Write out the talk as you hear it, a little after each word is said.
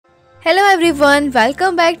Hello everyone,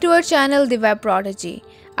 welcome back to our channel The Web Prodigy.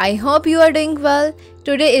 I hope you are doing well.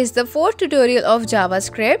 Today is the fourth tutorial of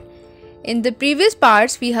JavaScript. In the previous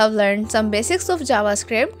parts, we have learned some basics of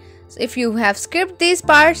JavaScript. So if you have skipped these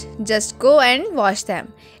parts, just go and watch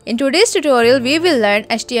them. In today's tutorial, we will learn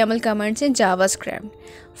HTML comments in JavaScript.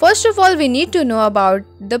 First of all, we need to know about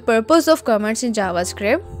the purpose of comments in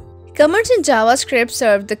JavaScript. Comments in JavaScript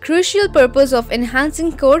serve the crucial purpose of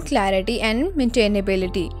enhancing code clarity and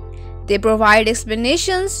maintainability. They provide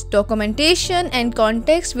explanations, documentation, and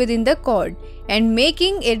context within the code, and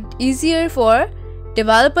making it easier for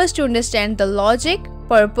developers to understand the logic,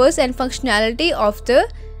 purpose, and functionality of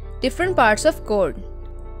the different parts of code.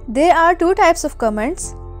 There are two types of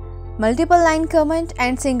comments: multiple line comment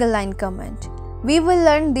and single line comment. We will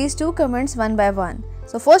learn these two comments one by one.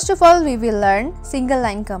 So first of all, we will learn single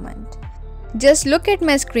line comment. Just look at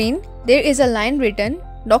my screen. There is a line written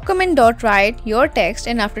document.write your text,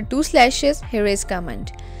 and after two slashes here is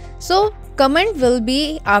comment. So comment will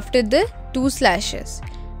be after the two slashes.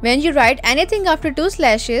 When you write anything after two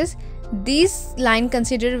slashes, these line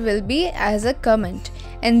considered will be as a comment,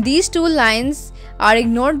 and these two lines are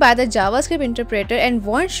ignored by the JavaScript interpreter and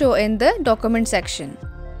won't show in the document section.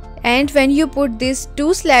 And when you put these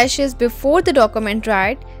two slashes before the document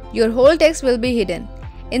write, your whole text will be hidden.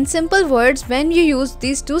 In simple words, when you use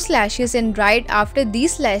these two slashes and write after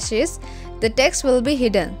these slashes, the text will be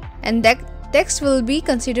hidden, and that text will be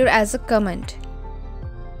considered as a comment.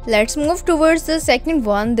 Let's move towards the second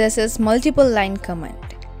one. This is multiple line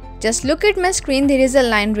comment. Just look at my screen. There is a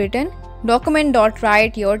line written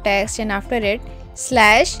document.write your text, and after it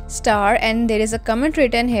 /* and there is a comment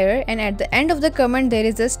written here, and at the end of the comment there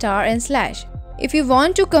is a star and slash. If you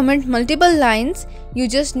want to comment multiple lines, you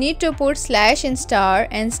just need to put slash and star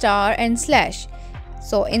and slash.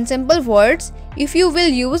 So in simple words, if you will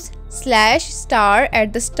use /*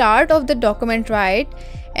 at the start of the document write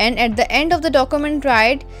and at the end of the document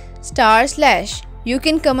write //, you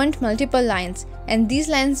can comment multiple lines, and these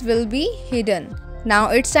lines will be hidden. Now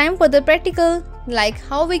it's time for the practical, like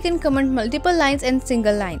how we can comment multiple lines and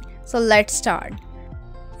single line. So let's start.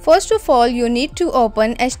 First of all, you need to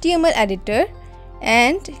open HTML editor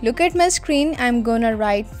and look at my screen. I'm gonna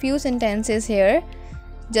write few sentences here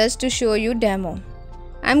just to show you demo.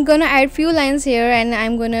 I'm gonna add few lines here, and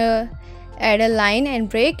I'm gonna add a line and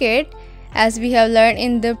break it as we have learned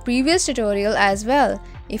in the previous tutorial as well.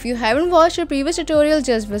 If you haven't watched our previous tutorial,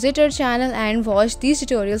 just visit our channel and watch these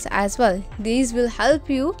tutorials as well. These will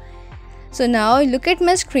help you. So now look at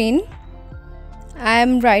my screen. I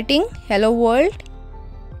am writing hello world.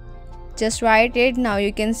 Just write it. Now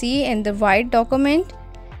you can see in the white document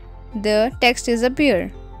the text is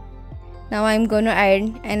appear. Now I'm gonna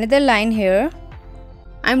add another line here.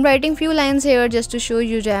 I'm writing few lines here just to show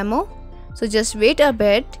you demo. So just wait a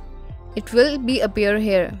bit. It will be appear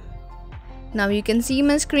here. Now you can see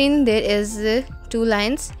my screen. There is two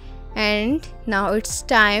lines, and now it's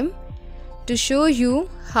time to show you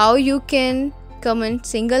how you can comment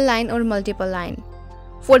single line or multiple line.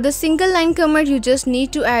 For the single line comment, you just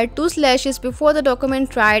need to add two slashes before the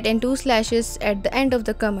document write and two slashes at the end of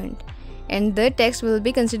the comment, and the text will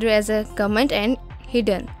be considered as a comment and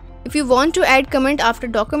hidden. If you want to add comment after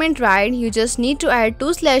document write, you just need to add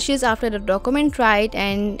two slashes after the document write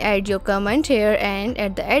and add your comment here, and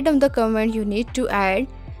at the end of the comment you need to add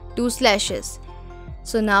two slashes.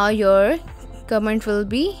 So now your comment will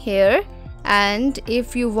be here. And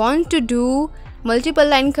if you want to do multiple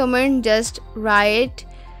line comment, just write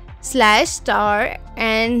 /*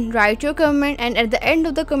 and write your comment, and at the end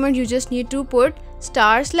of the comment you just need to put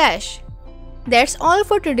 */. That's all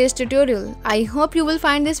for today's tutorial. I hope you will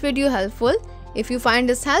find this video helpful. If you find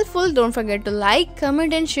this helpful, don't forget to like,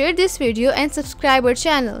 comment and share this video and subscribe our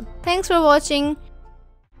channel. Thanks for watching.